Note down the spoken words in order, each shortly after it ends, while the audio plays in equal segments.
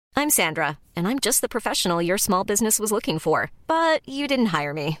I'm Sandra, and I'm just the professional your small business was looking for. But you didn't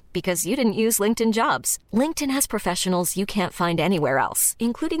hire me because you didn't use LinkedIn Jobs. LinkedIn has professionals you can't find anywhere else,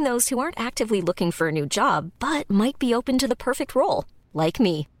 including those who aren't actively looking for a new job, but might be open to the perfect role, like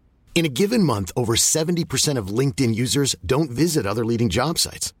me. In a given month, over 70% of LinkedIn users don't visit other leading job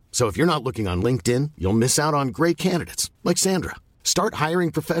sites. So if you're not looking on LinkedIn, you'll miss out on great candidates like Sandra. Start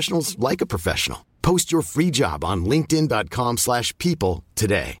hiring professionals like a professional. Post your free job on linkedin.com/people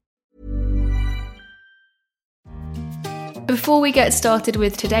today. Before we get started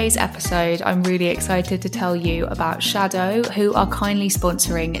with today's episode, I'm really excited to tell you about Shadow, who are kindly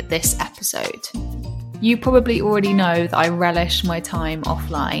sponsoring this episode. You probably already know that I relish my time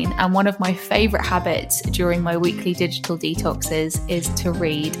offline, and one of my favourite habits during my weekly digital detoxes is to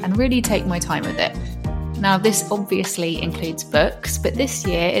read and really take my time with it. Now, this obviously includes books, but this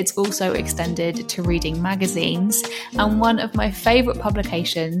year it's also extended to reading magazines, and one of my favourite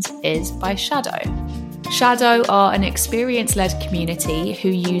publications is by Shadow. Shadow are an experience-led community who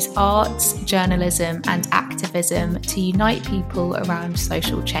use arts, journalism and activism to unite people around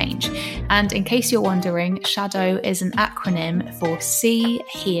social change. And in case you're wondering, Shadow is an acronym for See,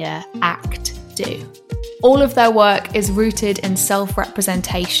 Hear, Act, Do. All of their work is rooted in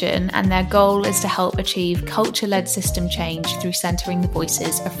self-representation, and their goal is to help achieve culture-led system change through centering the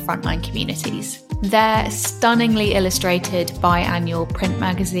voices of frontline communities. Their stunningly illustrated biannual print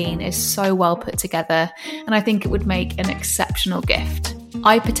magazine is so well put together, and I think it would make an exceptional gift.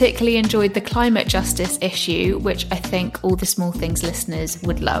 I particularly enjoyed the climate justice issue, which I think All the Small Things listeners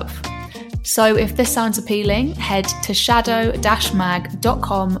would love. So if this sounds appealing, head to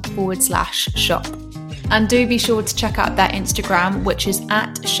shadow-mag.com/shop. And do be sure to check out their Instagram, which is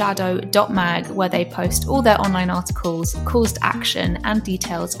 @shadow.mag, where they post all their online articles, calls to action, and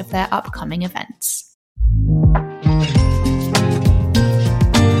details of their upcoming events.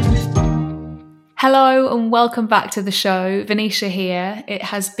 Hello and welcome back to the show. Venetia here. It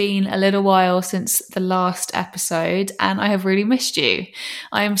has been a little while since the last episode and I have really missed you.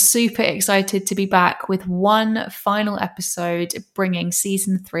 I am super excited to be back with one final episode, bringing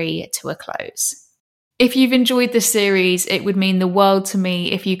season 3 to a close. If you've enjoyed this series, it would mean the world to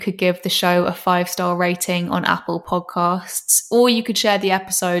me if you could give the show a 5-star rating on Apple Podcasts, or you could share the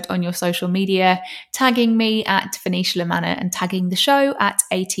episode on your social media, tagging me @Venetia Lamanna and tagging the show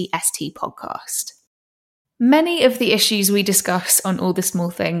 @ATST Podcast. Many of the issues we discuss on All the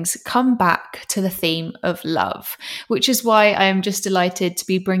Small Things come back to the theme of love, which is why I am just delighted to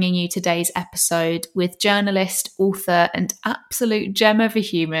be bringing you today's episode with journalist, author, and absolute gem of a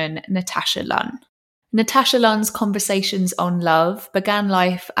human, Natasha Lunn. Natasha Lunn's Conversations on Love began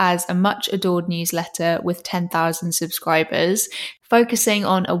life as a much-adored newsletter with 10,000 subscribers, focusing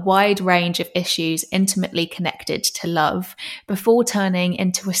on a wide range of issues intimately connected to love, before turning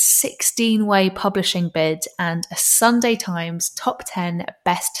into a 16-way publishing bid and a Sunday Times top 10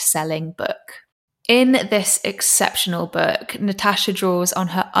 best-selling book. In this exceptional book, Natasha draws on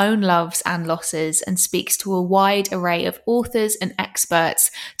her own loves and losses and speaks to a wide array of authors and experts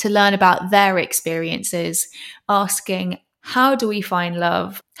to learn about their experiences, asking, how do we find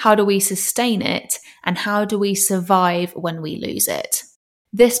love? How do we sustain it? And how do we survive when we lose it?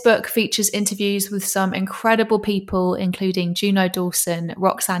 This book features interviews with some incredible people, including Juno Dawson,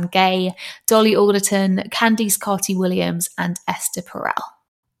 Roxane Gay, Dolly Alderton, Candice Carty-Williams, and Esther Perel.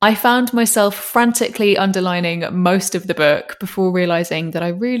 I found myself frantically underlining most of the book before realising that I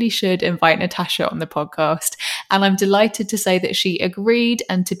really should invite Natasha on the podcast, and I'm delighted to say that she agreed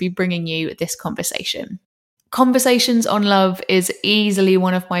and to be bringing you this conversation. Conversations on Love is easily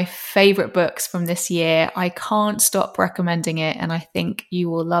one of my favourite books from this year. I can't stop recommending it, and I think you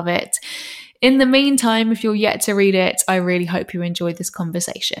will love it. In the meantime, if you're yet to read it, I really hope you enjoy this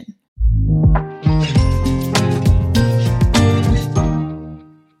conversation.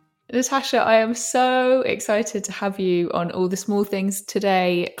 Natasha, I am so excited to have you on All the Small Things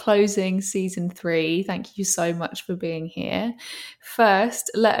today, closing season 3. Thank you so much for being here. First,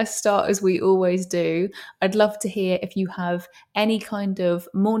 let us start as we always do. I'd love to hear if you have any kind of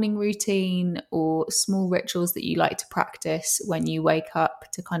morning routine or small rituals that you like to practice when you wake up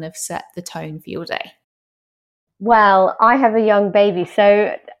to kind of set the tone for your day. Well, I have a young baby,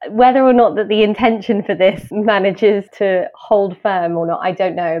 so whether or not that the intention for this manages to hold firm or not, I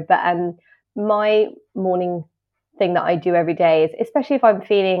don't know. But my morning thing that I do every day is, especially if I'm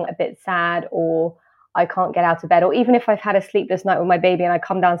feeling a bit sad or I can't get out of bed, or even if I've had a sleepless night with my baby and I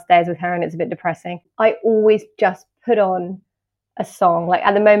come downstairs with her and it's a bit depressing, I always just put on a song. Like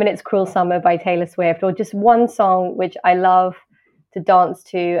at the moment it's Cruel Summer by Taylor Swift, or just one song which I love to dance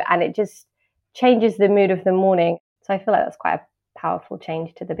to, and it just changes the mood of the morning. So I feel like that's quite a powerful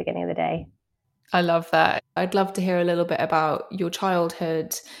change to the beginning of the day. I love that. I'd love to hear a little bit about your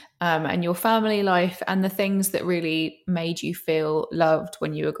childhood and your family life and the things that really made you feel loved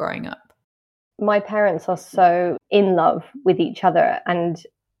when you were growing up. My parents are so in love with each other, and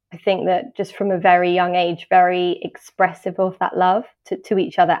I think that just from a very young age, very expressive of that love to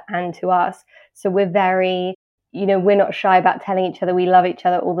each other and to us. So we're very, we're not shy about telling each other we love each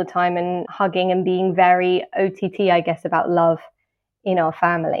other all the time, and hugging and being very OTT, I guess, about love in our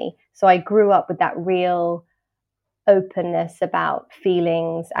family. So I grew up with that real openness about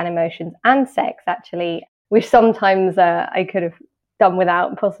feelings and emotions and sex, actually, which sometimes I could have done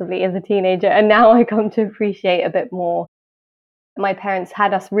without possibly as a teenager. And now I come to appreciate a bit more. My parents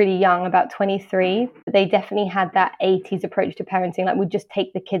had us really young, about 23. They definitely had that 80s approach to parenting. Like, we'd just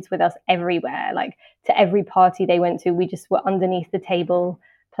take the kids with us everywhere, like to every party they went to. We just were underneath the table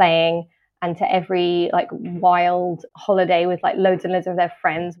playing, and to every like wild holiday with like loads and loads of their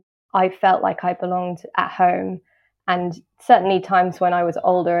friends. I felt like I belonged at home. And certainly times when I was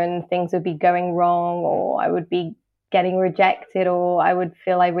older and things would be going wrong, or I would be getting rejected, or I would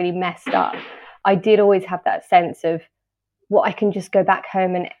feel I really messed up, I did always have that sense of, well, I can just go back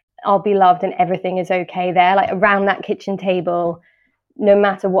home and I'll be loved and everything is okay there. Like around that kitchen table, no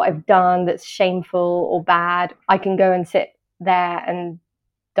matter what I've done that's shameful or bad, I can go and sit there and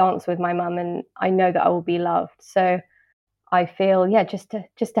dance with my mum, and I know that I will be loved. So I feel, just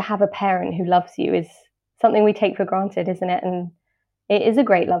to have a parent who loves you is something we take for granted, isn't it? And it is a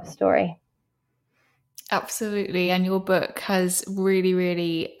great love story. Absolutely. And your book has really,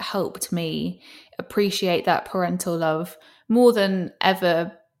 really helped me appreciate that parental love more than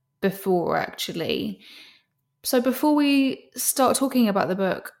ever before, actually. So before we start talking about the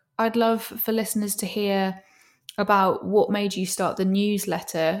book, I'd love for listeners to hear about what made you start the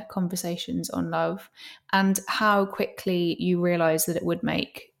newsletter Conversations on Love, and how quickly you realised that it would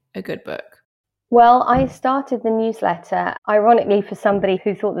make a good book. Well, I started the newsletter, ironically, for somebody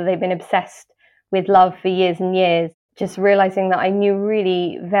who thought that they'd been obsessed with love for years and years, just realising that I knew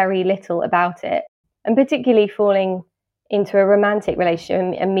really very little about it, and particularly falling into a romantic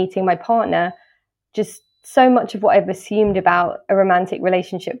relationship and meeting my partner. Just so much of what I've assumed about a romantic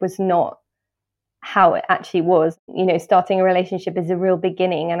relationship was not how it actually was. Starting a relationship is a real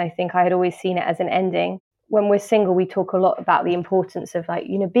beginning, and I think I had always seen it as an ending. When we're single, we talk a lot about the importance of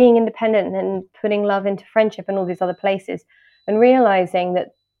being independent and putting love into friendship and all these other places, and realizing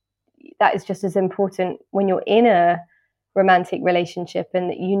that is just as important when you're in a romantic relationship,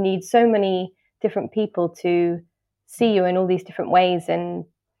 and that you need so many different people to see you in all these different ways. And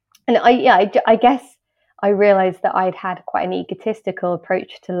I guess I realized that I'd had quite an egotistical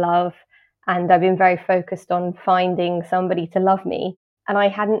approach to love, and I've been very focused on finding somebody to love me, and I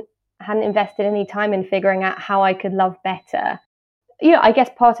hadn't invested any time in figuring out how I could love better. I guess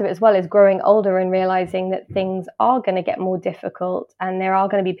part of it as well is growing older and realizing that things are going to get more difficult, and there are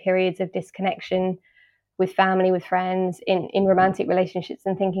going to be periods of disconnection with family, with friends, in romantic relationships,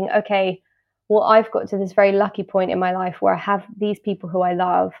 and thinking, okay, well, I've got to this very lucky point in my life where I have these people who I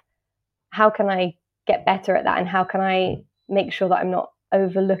love. How can I get better at that? And how can I make sure that I'm not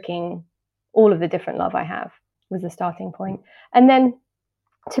overlooking all of the different love I have, was the starting point. And then,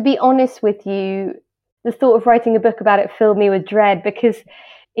 to be honest with you, the thought of writing a book about it filled me with dread, because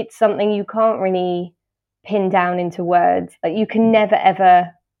it's something you can't really pin down into words. Like, you can never,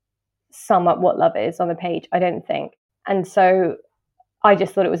 ever sum up what love is on a page, I don't think. And so I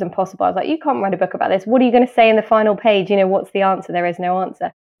just thought it was impossible. I was like, you can't write a book about this. What are you going to say in the final page? What's the answer? There is no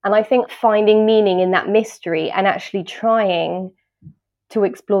answer. And I think finding meaning in that mystery and actually trying to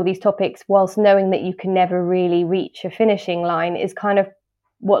explore these topics whilst knowing that you can never really reach a finishing line is kind of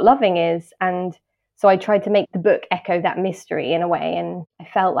what loving is. And so I tried to make the book echo that mystery in a way, and I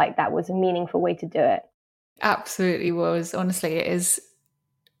felt like that was a meaningful way to do it. Absolutely was. Honestly, it is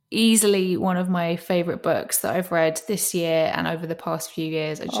easily one of my favourite books that I've read this year and over the past few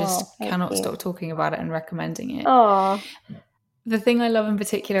years. I just cannot stop talking about it and recommending it. The thing I love in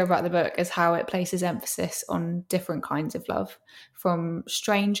particular about the book is how it places emphasis on different kinds of love, from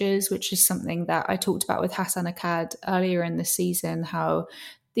strangers, which is something that I talked about with Hassan Akkad earlier in the season, how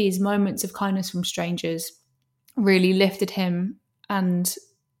these moments of kindness from strangers really lifted him and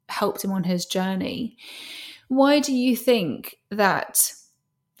helped him on his journey. Why do you think that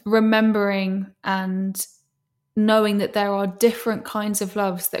remembering and knowing that there are different kinds of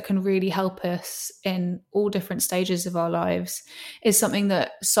loves that can really help us in all different stages of our lives is something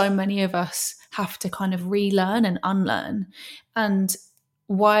that so many of us have to kind of relearn and unlearn? And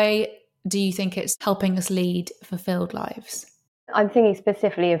why do you think it's helping us lead fulfilled lives? I'm thinking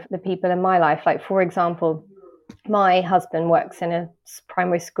specifically of the people in my life. Like, for example, My husband works in a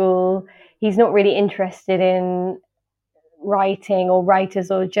primary school. He's not really interested in writing or writers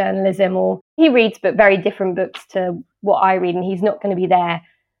or journalism, or he reads but very different books to what I read, and he's not going to be there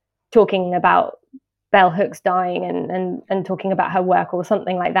talking about bell hooks dying and talking about her work or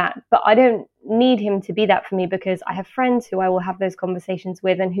something like that. But I don't need him to be that for me, because I have friends who I will have those conversations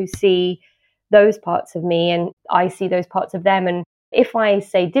with and who see those parts of me and I see those parts of them. And if I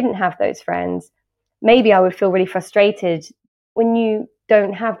say didn't have those friends, maybe I would feel really frustrated. When you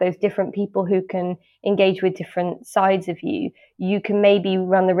don't have those different people who can engage with different sides of you, you can maybe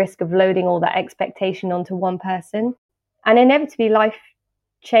run the risk of loading all that expectation onto one person. And inevitably life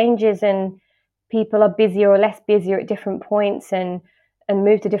changes and people are busier or less busier at different points and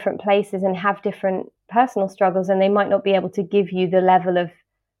move to different places and have different personal struggles, and they might not be able to give you the level of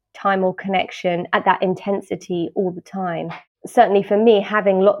time or connection at that intensity all the time. Certainly for me,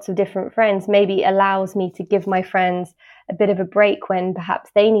 having lots of different friends maybe allows me to give my friends a bit of a break when perhaps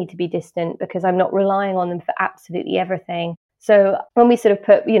they need to be distant, because I'm not relying on them for absolutely everything. So when we sort of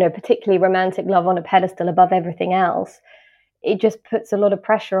put, particularly romantic love on a pedestal above everything else, it just puts a lot of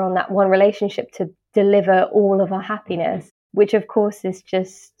pressure on that one relationship to deliver all of our happiness, which of course is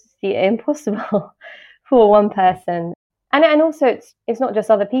just impossible for one person. And also it's not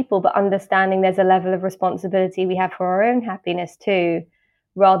just other people, but understanding there's a level of responsibility we have for our own happiness too,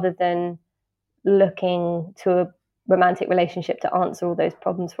 rather than looking to a romantic relationship to answer all those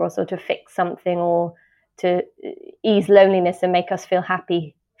problems for us, or to fix something, or to ease loneliness and make us feel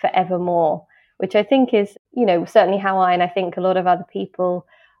happy forevermore, which I think is, certainly how I, and I think a lot of other people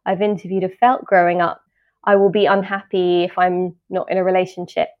I've interviewed have felt growing up. I will be unhappy if I'm not in a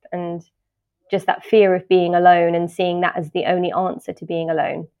relationship, and just that fear of being alone and seeing that as the only answer to being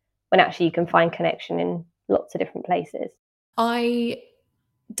alone, when actually you can find connection in lots of different places. I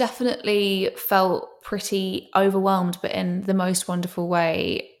definitely felt pretty overwhelmed, but in the most wonderful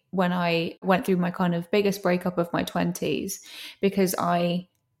way, when I went through my kind of biggest breakup of my 20s, because I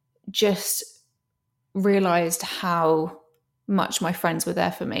just realized how much my friends were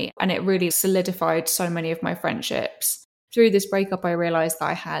there for me. And it really solidified so many of my friendships. Through this breakup, I realized that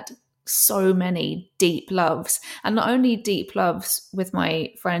I had so many deep loves, and not only deep loves with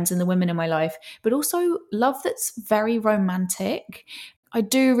my friends and the women in my life, but also love that's very romantic. I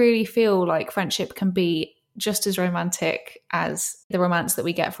do really feel like friendship can be just as romantic as the romance that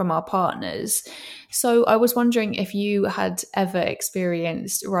we get from our partners. So I was wondering if you had ever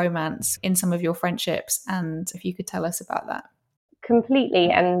experienced romance in some of your friendships, and if you could tell us about that.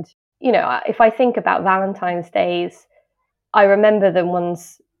 Completely. And, if I think about Valentine's Days, I remember the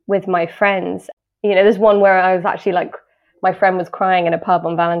ones with my friends. There's one where I was actually like, my friend was crying in a pub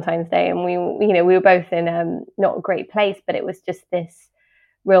on Valentine's Day, and we were both in not a great place, but it was just this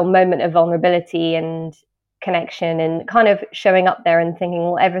real moment of vulnerability and connection, and kind of showing up there and thinking,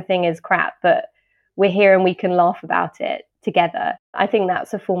 well, everything is crap, but we're here and we can laugh about it together. I think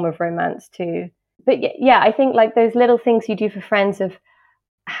that's a form of romance too. But yeah, I think like those little things you do for friends, of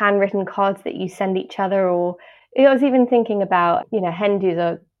handwritten cards that you send each other, or I was even thinking about, hen dos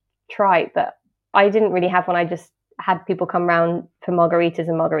are trite, but I didn't really have one. I just had people come round for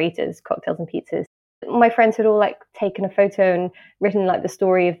margaritas, cocktails and pizzas. My friends had all like taken a photo and written like the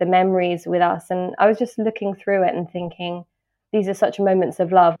story of the memories with us. And I was just looking through it and thinking, these are such moments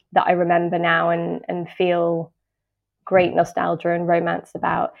of love that I remember now and feel great nostalgia and romance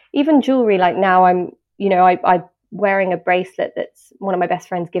about. Even jewelry, like now I'm wearing a bracelet that's one of my best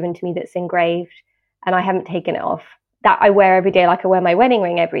friends given to me that's engraved, and I haven't taken it off. That I wear every day, like I wear my wedding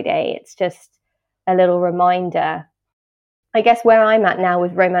ring every day. It's just a little reminder. I guess where I'm at now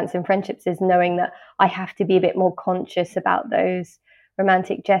with romance and friendships is knowing that I have to be a bit more conscious about those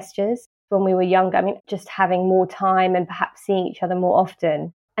romantic gestures. When we were younger, just having more time and perhaps seeing each other more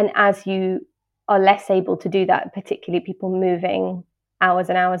often. And as you are less able to do that, particularly people moving hours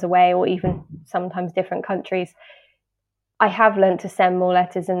and hours away, or even sometimes different countries, I have learned to send more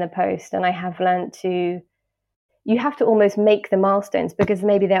letters in the post, and I have learned you have to almost make the milestones, because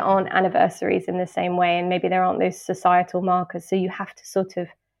maybe there aren't anniversaries in the same way, and maybe there aren't those societal markers. So you have to sort of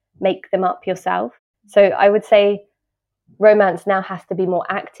make them up yourself. So I would say romance now has to be more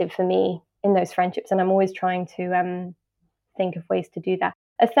active for me in those friendships. And I'm always trying to think of ways to do that.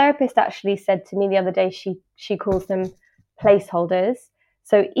 A therapist actually said to me the other day, she calls them placeholders.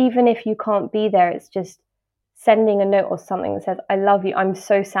 So even if you can't be there, it's just sending a note or something that says, I love you. I'm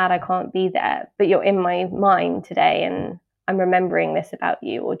so sad I can't be there, but you're in my mind today and I'm remembering this about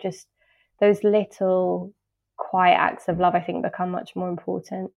you. Or just those little quiet acts of love, I think, become much more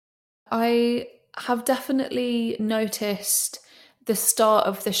important. I have definitely noticed the start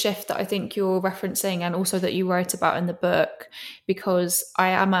of the shift that I think you're referencing, and also that you wrote about in the book, because I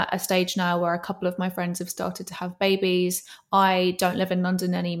am at a stage now where a couple of my friends have started to have babies. I don't live in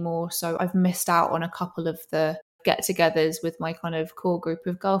London anymore, so I've missed out on a couple of the get-togethers with my kind of core group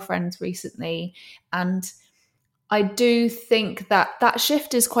of girlfriends recently. And I do think that that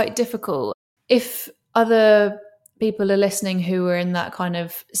shift is quite difficult. If other people are listening who are in that kind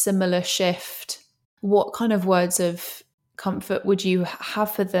of similar shift, what kind of words of comfort would you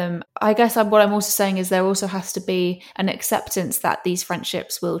have for them? I guess what I'm also saying is there also has to be an acceptance that these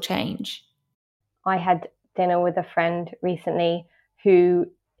friendships will change. I had dinner with a friend recently who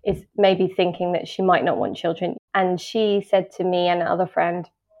is maybe thinking that she might not want children. And she said to me and another friend,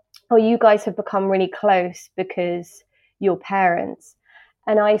 "Oh, you guys have become really close because you're parents."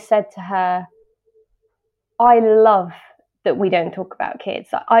 And I said to her, I love that we don't talk about kids.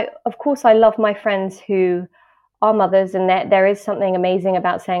 Of course, I love my friends who are mothers, and there is something amazing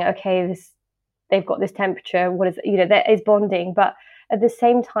about saying, okay, they've got this temperature. What is it? There is bonding. But at the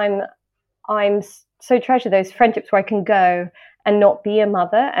same time, I'm so treasure those friendships where I can go and not be a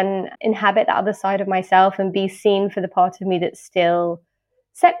mother and inhabit the other side of myself and be seen for the part of me that's still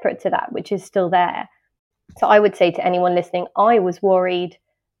separate to that, which is still there. So I would say to anyone listening, I was worried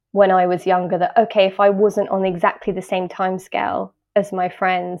when I was younger that, okay, if I wasn't on exactly the same time scale as my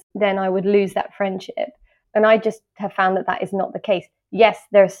friends, then I would lose that friendship. And I just have found that that is not the case. Yes,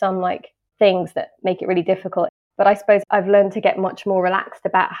 there are some things that make it really difficult, but I suppose I've learned to get much more relaxed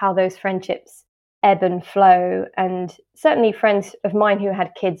about how those friendships ebb and flow. And certainly friends of mine who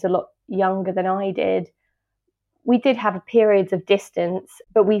had kids a lot younger than I did, we did have periods of distance,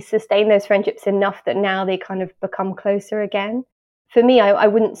 but we sustained those friendships enough that now they kind of become closer again. For me, I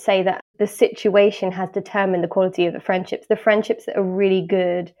wouldn't say that the situation has determined the quality of the friendships. The friendships that are really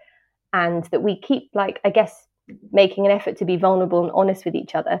good and that we keep, I guess, making an effort to be vulnerable and honest with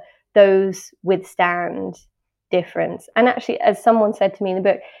each other, those withstand difference. And actually, as someone said to me in the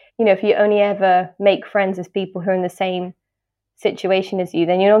book, if you only ever make friends as people who are in the same situation as you,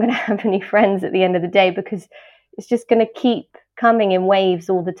 then you're not going to have any friends at the end of the day, because it's just going to keep coming in waves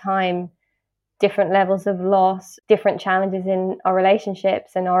all the time. Different levels of loss, different challenges in our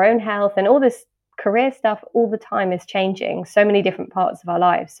relationships and our own health, and all this career stuff all the time is changing so many different parts of our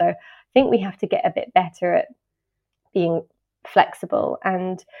lives. So I think we have to get a bit better at being flexible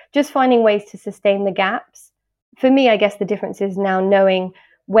and just finding ways to sustain the gaps. For me, I guess the difference is now knowing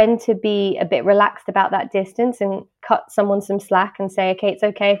when to be a bit relaxed about that distance and cut someone some slack and say, okay, it's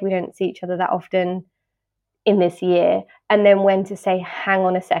okay if we don't see each other that often in this year, and then when to say, hang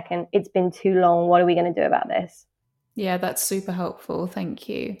on a second, it's been too long, what are we going to do about this? Yeah, that's super helpful. Thank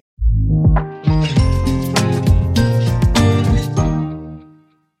you.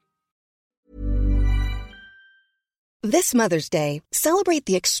 This Mother's Day, celebrate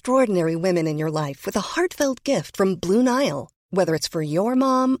the extraordinary women in your life with a heartfelt gift from Blue Nile. Whether it's for your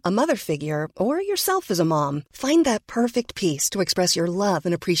mom, a mother figure, or yourself as a mom, find that perfect piece to express your love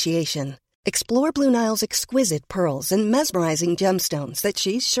and appreciation. Explore Blue Nile's exquisite pearls and mesmerizing gemstones that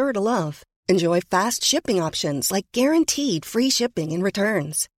she's sure to love. Enjoy fast shipping options like guaranteed free shipping and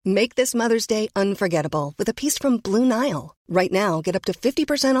returns. Make this Mother's Day unforgettable with a piece from Blue Nile. Right now, get up to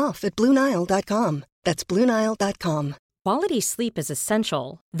 50% off at BlueNile.com. That's BlueNile.com. Quality sleep is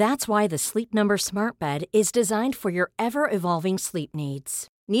essential. That's why the Sleep Number Smart Bed is designed for your ever-evolving sleep needs.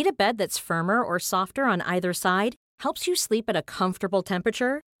 Need a bed that's firmer or softer on either side? Helps you sleep at a comfortable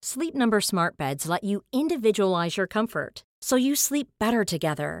temperature? Sleep Number Smart Beds let you individualize your comfort, so you sleep better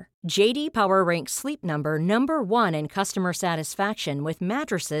together. J.D. Power ranks Sleep Number number 1 in customer satisfaction with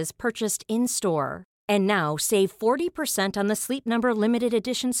mattresses purchased in-store. And now, save 40% on the Sleep Number Limited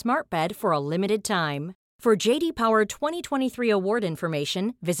Edition Smart Bed for a limited time. For J.D. Power 2023 award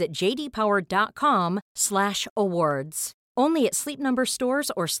information, visit jdpower.com/awards. Only at Sleep Number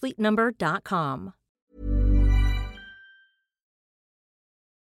stores or sleepnumber.com.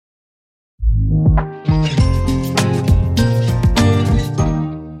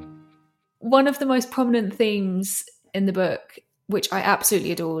 One of the most prominent themes in the book, which I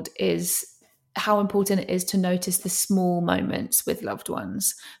absolutely adored, is how important it is to notice the small moments with loved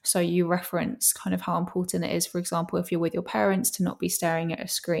ones. So you reference kind of how important it is, for example, if you're with your parents, to not be staring at a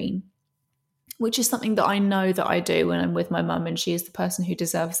screen, which is something that I know that I do when I'm with my mum, and she is the person who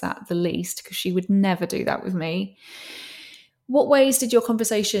deserves that the least, because she would never do that with me. What ways did your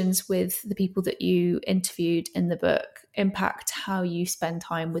conversations with the people that you interviewed in the book impact how you spend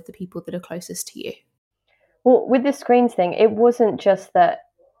time with the people that are closest to you? Well, with the screens thing, it wasn't just that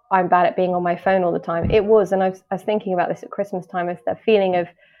I'm bad at being on my phone all the time. It was, and I was thinking about this at Christmas time, is the feeling of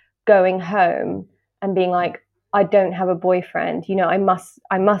going home and being like, I don't have a boyfriend, I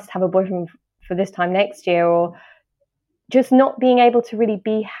must have a boyfriend for this time next year, or just not being able to really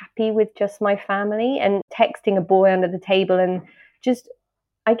be happy with just my family, and texting a boy under the table, and just,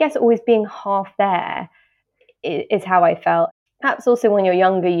 I guess, always being half there is how I felt. Perhaps also when you're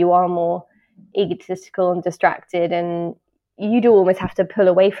younger, you are more egotistical and distracted, and you do almost have to pull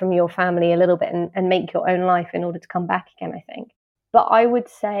away from your family a little bit and make your own life in order to come back again, I think. But I would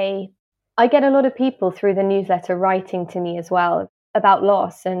say I get a lot of people through the newsletter writing to me as well about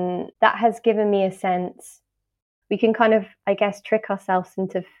loss, and that has given me a sense. We can kind of, I guess, trick ourselves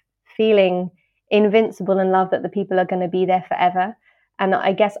into feeling invincible in love, that the people are going to be there forever. And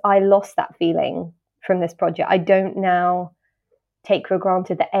I guess I lost that feeling from this project. I don't now take for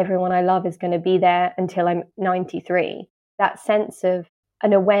granted that everyone I love is going to be there until I'm 93. That sense of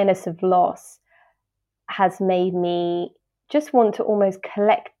an awareness of loss has made me just want to almost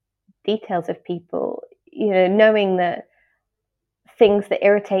collect details of people, knowing that things that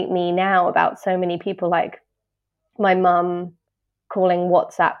irritate me now about so many people, like my mum calling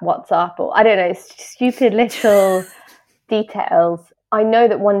WhatsApp what's up, or I don't know, stupid little details. I know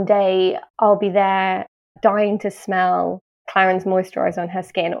that one day I'll be there dying to smell Clarins moisturizer on her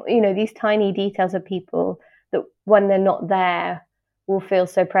skin. These tiny details of people that when they're not there will feel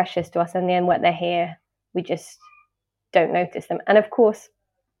so precious to us, and then when they're here, we just don't notice them. And of course,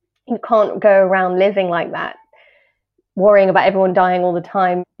 you can't go around living like that, worrying about everyone dying all the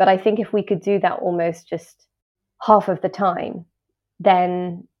time. But I think if we could do that almost just half of the time,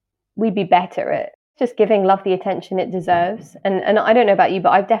 then we'd be better at just giving love the attention it deserves. And I don't know about you,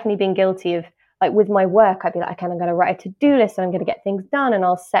 but I've definitely been guilty of, like, with my work, I'd be like, okay, I'm going to write a to-do list, and I'm going to get things done, and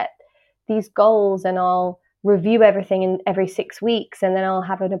I'll set these goals, and I'll review everything in every 6 weeks, and then I'll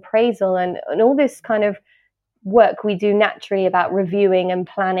have an appraisal, and all this kind of work we do naturally about reviewing and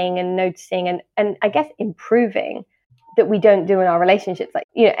planning and noticing and I guess improving, that we don't do in our relationships. Like,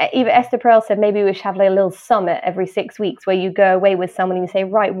 even Esther Perel said maybe we should have like a little summit every 6 weeks where you go away with someone and you say,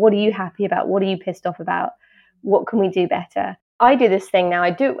 right, what are you happy about? What are you pissed off about? What can we do better? I do this thing now. I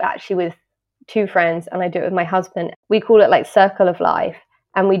do it actually with 2 friends, and I do it with my husband. We call it like Circle of Life,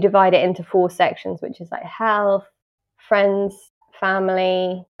 and we divide it into 4 sections, which is like health, friends,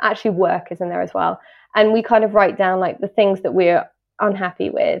 family, actually work is in there as well. And we kind of write down like the things that we're unhappy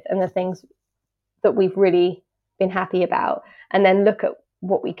with and the things that we've really been happy about, and then look at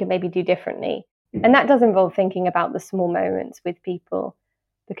what we can maybe do differently. And that does involve thinking about the small moments with people,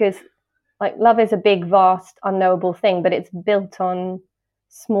 because like love is a big, vast, unknowable thing, but it's built on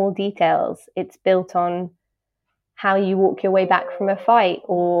small details. It's built on how you walk your way back from a fight,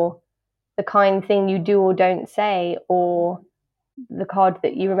 or the kind thing you do or don't say, or the card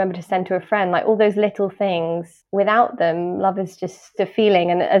that you remember to send to a friend, like all those little things. Without them, love is just a feeling.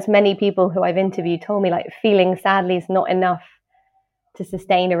 And as many people who I've interviewed told me, like, feeling sadly is not enough to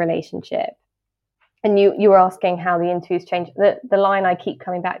sustain a relationship. And you were asking how the interviews changed. The line I keep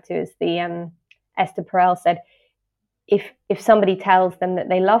coming back to is the Esther Perel said, if somebody tells them that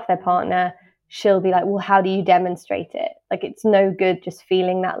they love their partner, she'll be like, well, how do you demonstrate it? Like, it's no good just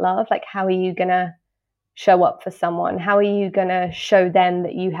feeling that love. Like, how are you gonna show up for someone? How are you going to show them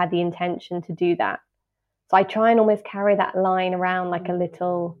that you had the intention to do that? So I try and almost carry that line around like a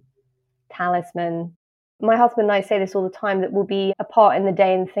little talisman. My husband and I say this all the time, that we'll be apart in the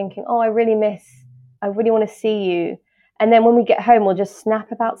day and thinking, oh, I really want to see you. And then when we get home, we'll just snap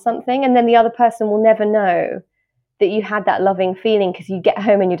about something. And then the other person will never know that you had that loving feeling, because you get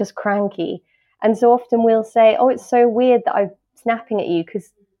home and you're just cranky. And so often we'll say, oh, it's so weird that I'm snapping at you,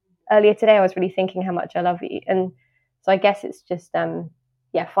 because earlier today, I was really thinking how much I love you. And so I guess it's just,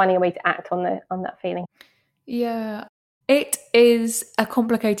 finding a way to act on that feeling. Yeah, it is a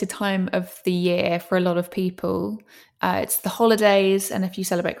complicated time of the year for a lot of people. It's the holidays, and if you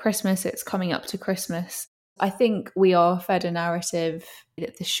celebrate Christmas, it's coming up to Christmas. I think we are fed a narrative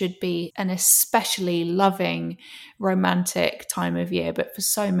that this should be an especially loving, romantic time of year, but for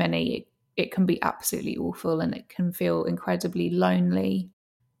so many, it can be absolutely awful, and it can feel incredibly lonely.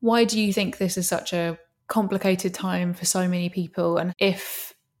 Why do you think this is such a complicated time for so many people? And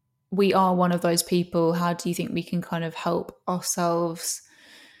if we are one of those people, how do you think we can kind of help ourselves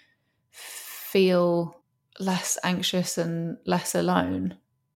feel less anxious and less alone?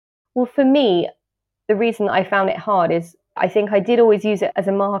 Well, for me, the reason I found it hard is I think I did always use it as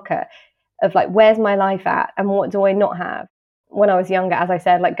a marker of like, where's my life at and what do I not have? When I was younger, as I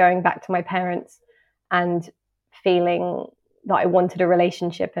said, like going back to my parents and feeling that I wanted a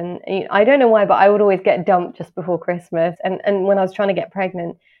relationship. And I don't know why, but I would always get dumped just before Christmas. And when I was trying to get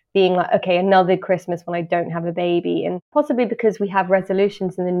pregnant, being like, okay, another Christmas when I don't have a baby. And possibly because we have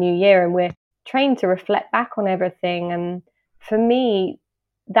resolutions in the new year and we're trained to reflect back on everything. And for me,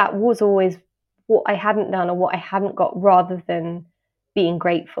 that was always what I hadn't done or what I hadn't got, rather than being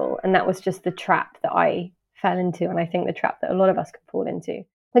grateful. And that was just the trap that I fell into. And I think the trap that a lot of us can fall into,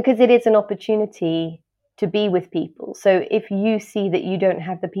 because it is an opportunity to be with people. So if you see that you don't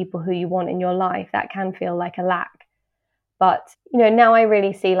have the people who you want in your life, that can feel like a lack. But, now I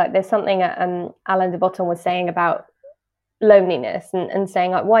really see, like, there's something that Alain de Botton was saying about loneliness, and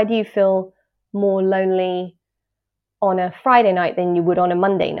saying, like, why do you feel more lonely on a Friday night than you would on a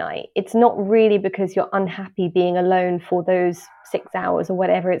Monday night? It's not really because you're unhappy being alone for those 6 hours or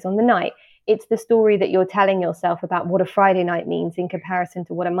whatever it's on the night. It's the story that you're telling yourself about what a Friday night means in comparison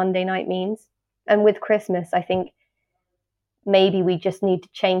to what a Monday night means. And with Christmas, I think maybe we just need to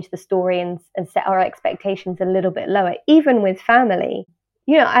change the story and set our expectations a little bit lower, even with family.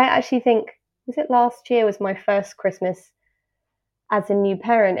 I actually think, was it last year was my first Christmas as a new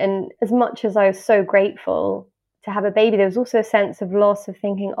parent. And as much as I was so grateful to have a baby, there was also a sense of loss, of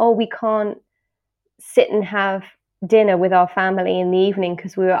thinking, oh, we can't sit and have dinner with our family in the evening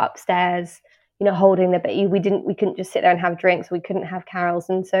because we were upstairs, holding the baby. We couldn't just sit there and have drinks. We couldn't have carols.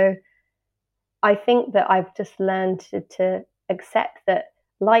 And so I think that I've just learned to accept that,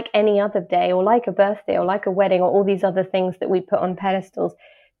 like any other day, or like a birthday, or like a wedding, or all these other things that we put on pedestals,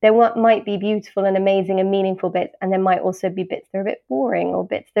 there might be beautiful and amazing and meaningful bits, and there might also be bits that are a bit boring, or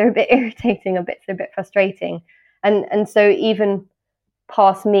bits that are a bit irritating, or bits that are a bit frustrating. And so even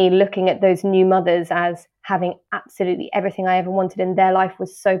past me looking at those new mothers as having absolutely everything I ever wanted, and their life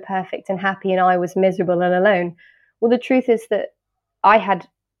was so perfect and happy, and I was miserable and alone. Well, the truth is that I had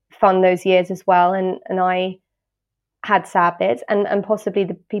fun those years as well, and I had sad bits, and possibly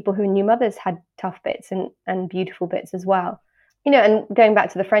the people who are new mothers had tough bits and beautiful bits as well. And going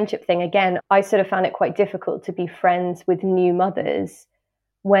back to the friendship thing again, I sort of found it quite difficult to be friends with new mothers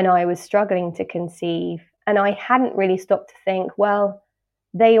when I was struggling to conceive. And I hadn't really stopped to think, well,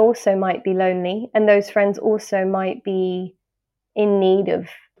 they also might be lonely, and those friends also might be in need of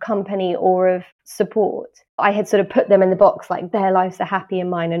company or of support. I had sort of put them in the box, like their lives are happy and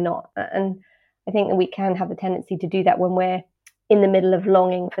mine are not. And I think that we can have the tendency to do that when we're in the middle of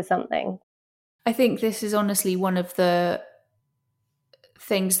longing for something. I think this is honestly one of the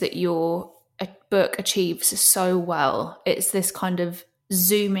things that your book achieves so well. It's this kind of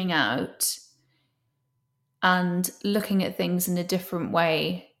zooming out and looking at things in a different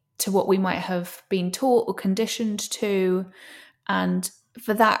way to what we might have been taught or conditioned to. And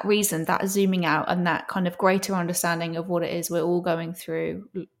for that reason, that zooming out and that kind of greater understanding of what it is we're all going through,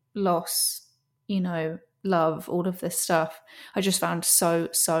 loss, love, all of this stuff, I just found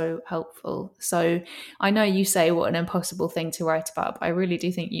so helpful. So I know you say what an impossible thing to write about, but I really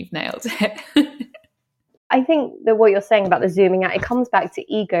do think you've nailed it. I think that what you're saying about the zooming out, it comes back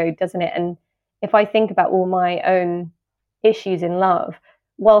to ego, doesn't it? And if I think about all my own issues in love,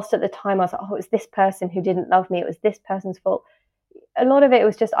 whilst at the time I was like, oh, it was this person who didn't love me, it was this person's fault. A lot of it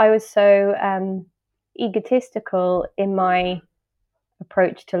was just I was so egotistical in my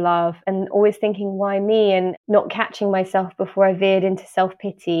approach to love, and always thinking, why me, and not catching myself before I veered into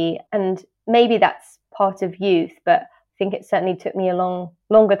self-pity. And maybe that's part of youth, but I think it certainly took me a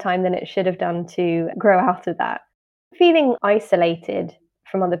longer time than it should have done to grow out of that. Feeling isolated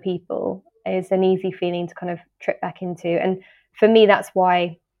from other people is an easy feeling to kind of trip back into. And for me, that's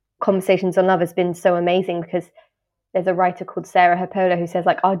why Conversations on Love has been so amazing, because there's a writer called Sarah Hepola who says,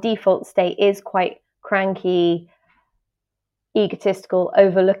 like, our default state is quite cranky, egotistical,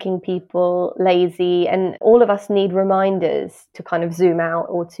 overlooking people, lazy, and all of us need reminders to kind of zoom out,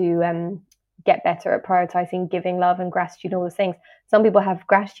 or to get better at prioritizing giving love and gratitude, all those things. Some people have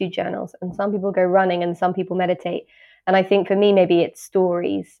gratitude journals, and some people go running, and some people meditate. And I think for me, maybe it's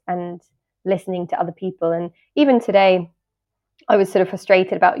stories and listening to other people. And even today, I was sort of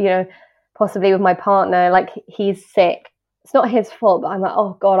frustrated about, possibly with my partner, like, he's sick. It's not his fault, but I'm like,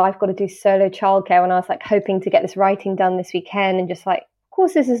 oh God, I've got to do solo childcare. And I was like hoping to get this writing done this weekend, and just like, of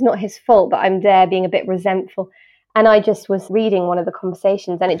course, this is not his fault, but I'm there being a bit resentful. And I just was reading one of the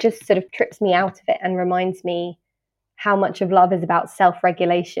conversations, and it just sort of trips me out of it and reminds me how much of love is about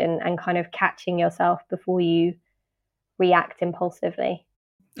self-regulation and kind of catching yourself before you react impulsively.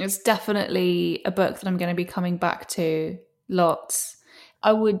 It's definitely a book that I'm going to be coming back to lots.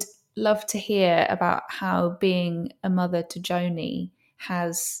 I would love to hear about how being a mother to Joni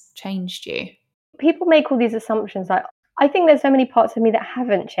has changed you. People make all these assumptions. Like, I think there's so many parts of me that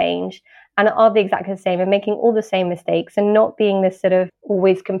haven't changed and are exactly the same, and making all the same mistakes, and not being this sort of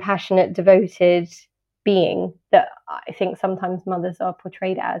always compassionate, devoted being that I think sometimes mothers are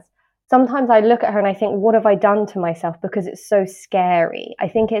portrayed as. sometimes I look at her and I think, what have I done to myself? Because it's so scary. I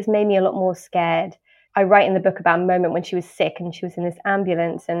think it's made me a lot more scared. I write in the book about a moment when she was sick and she was in this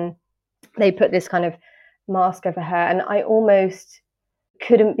ambulance and they put this kind of mask over her, and I almost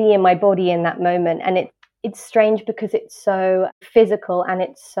couldn't be in my body in that moment. And it's strange because it's so physical and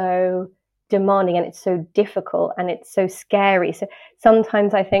it's so demanding and it's so difficult and it's so scary. So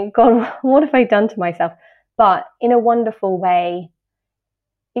sometimes I think, God, what have I done to myself? But in a wonderful way,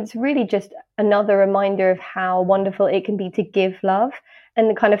 it's really just another reminder of how wonderful it can be to give love.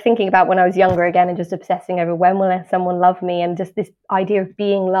 And kind of thinking about when I was younger again and just obsessing over when will someone love me, and just this idea of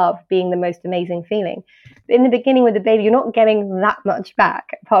being loved being the most amazing feeling. But in the beginning with the baby, you're not getting that much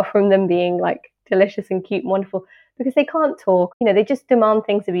back apart from them being like delicious and cute and wonderful, because they can't talk. You know, they just demand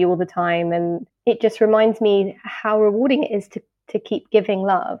things of you all the time. And it just reminds me how rewarding it is to keep giving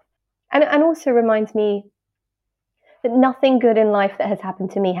love. And also reminds me that nothing good in life that has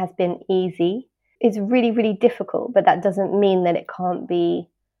happened to me has been easy. It's really, really difficult, but that doesn't mean that it can't be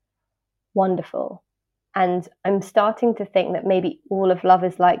wonderful. And I'm starting to think that maybe all of love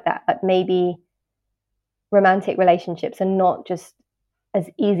is like that, that maybe romantic relationships are not just as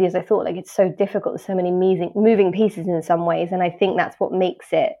easy as I thought. Like, it's so difficult. There's so many moving pieces in some ways. And I think that's what makes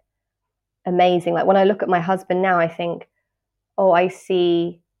it amazing. Like when I look at my husband now, I think, oh, I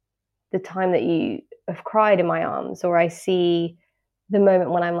see the time that you have cried in my arms, or I see the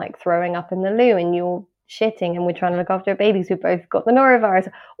moment when I'm like throwing up in the loo and you're shitting and we're trying to look after our babies. We've both got the norovirus.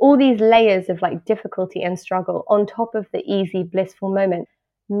 All these layers of like difficulty and struggle on top of the easy, blissful moment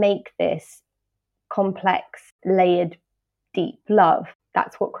make this complex, layered, deep love.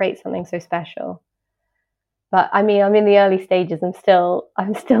 That's what creates something so special. But I mean, I'm in the early stages. I'm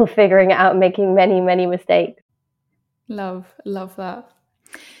still figuring it out, making many, many mistakes. Love that.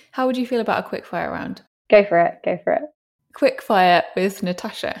 How would you feel about a quickfire round? Go for it. Quickfire with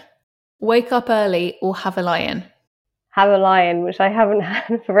Natasha. Wake up early or have a lie-in? Have a lie-in, which I haven't had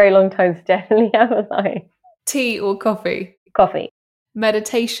for a very long time, so definitely have a lie-in. Tea or coffee? Coffee.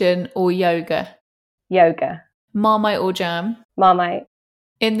 Meditation or yoga? Yoga. Marmite or jam? Marmite.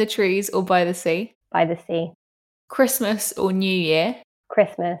 In the trees or by the sea? By the sea. Christmas or New Year?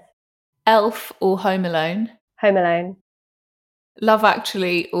 Christmas. Elf or Home Alone? Home Alone. Love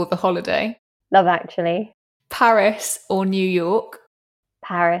Actually or The Holiday? Love Actually. Paris or New York?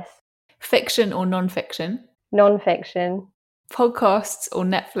 Paris. Fiction or non-fiction? Non-fiction. Podcasts or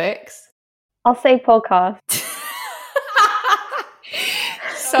Netflix? I'll say podcast.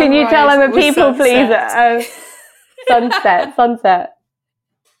 Can you tell I'm a people pleaser? Sunset.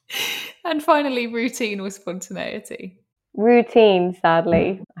 And finally, routine or spontaneity? Routine,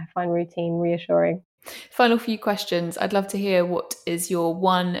 sadly. I find routine reassuring. Final few questions. I'd love to hear, what is your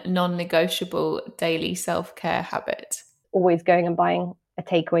one non-negotiable daily self-care habit? Always going and buying a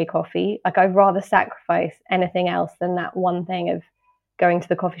takeaway coffee. Like, I'd rather sacrifice anything else than that one thing of going to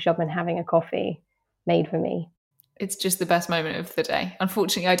the coffee shop and having a coffee made for me. It's just the best moment of the day.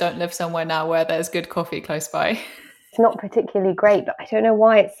 Unfortunately, I don't live somewhere now where there's good coffee close by. It's not particularly great, but I don't know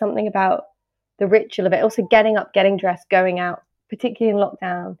why. It's something about the ritual of it. Also, getting up, getting dressed, going out, particularly in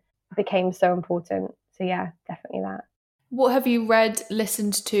lockdown, became so important. So yeah, definitely that. What have you read,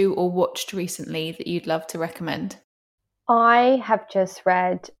 listened to, or watched recently that you'd love to recommend? I have just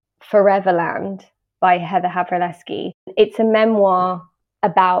read Foreverland by Heather Havrilesky. It's a memoir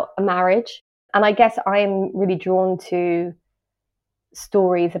about a marriage. And I guess I am really drawn to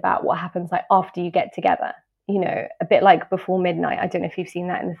stories about what happens like after you get together. You know, a bit like Before Midnight. I don't know if you've seen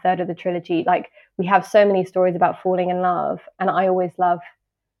that in the third of the trilogy. Like, we have so many stories about falling in love. And I always love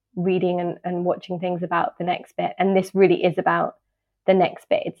reading and watching things about the next bit. And this really is about the next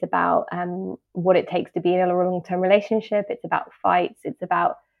bit. It's about what it takes to be in a long-term relationship. It's about fights. It's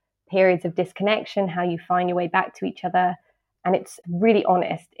about periods of disconnection, how you find your way back to each other. And it's really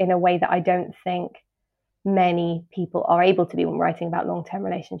honest in a way that I don't think many people are able to be when writing about long-term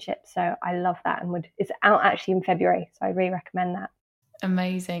relationships. So I love that, and it's out actually in February. So I really recommend that.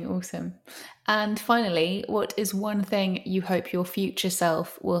 Amazing. Awesome. And finally, what is one thing you hope your future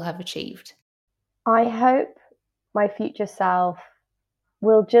self will have achieved? I hope my future self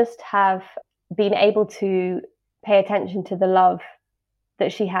will just have been able to pay attention to the love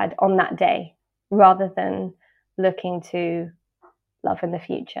that she had on that day, rather than looking to love in the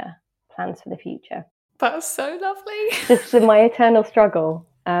future, plans for the future. That's so lovely. Just my eternal struggle.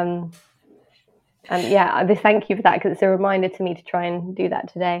 And yeah, thank you for that, because it's a reminder to me to try and do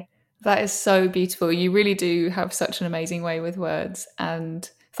that today. That is so beautiful. You really do have such an amazing way with words, and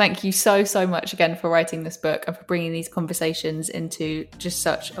Thank you so much again for writing this book and for bringing these conversations into just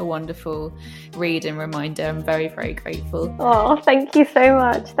such a wonderful read and reminder. I'm very, very grateful. Oh, thank you so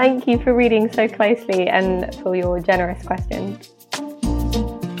much. Thank you for reading so closely and for your generous questions.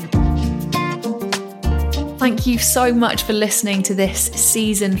 Thank you so much for listening to this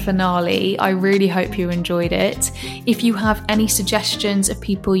season finale. I really hope you enjoyed it. If you have any suggestions of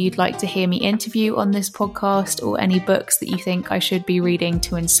people you'd like to hear me interview on this podcast, or any books that you think I should be reading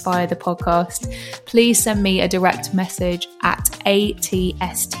to inspire the podcast, please send me a direct message at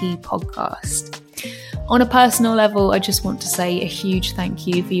ATST Podcast. On a personal level, I just want to say a huge thank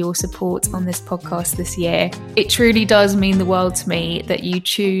you for your support on this podcast this year. It truly does mean the world to me that you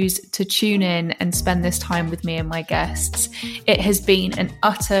choose to tune in and spend this time with me and my guests. It has been an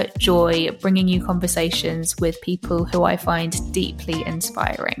utter joy bringing you conversations with people who I find deeply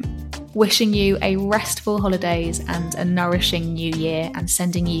inspiring. Wishing you a restful holidays and a nourishing new year, and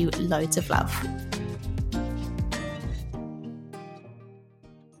sending you loads of love.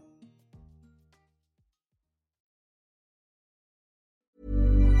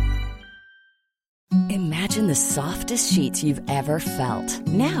 Imagine the softest sheets you've ever felt.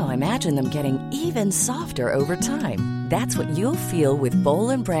 Now imagine them getting even softer over time. That's what you'll feel with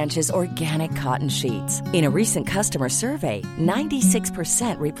Boll & Branch's organic cotton sheets. In a recent customer survey,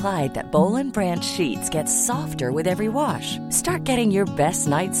 96% replied that Boll & Branch sheets get softer with every wash. Start getting your best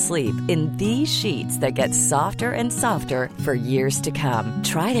night's sleep in these sheets that get softer and softer for years to come.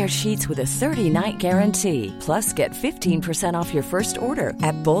 Try their sheets with a 30-night guarantee. Plus, get 15% off your first order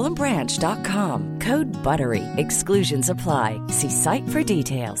at bollandbranch.com. Code BUTTERY. Exclusions apply. See site for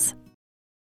details.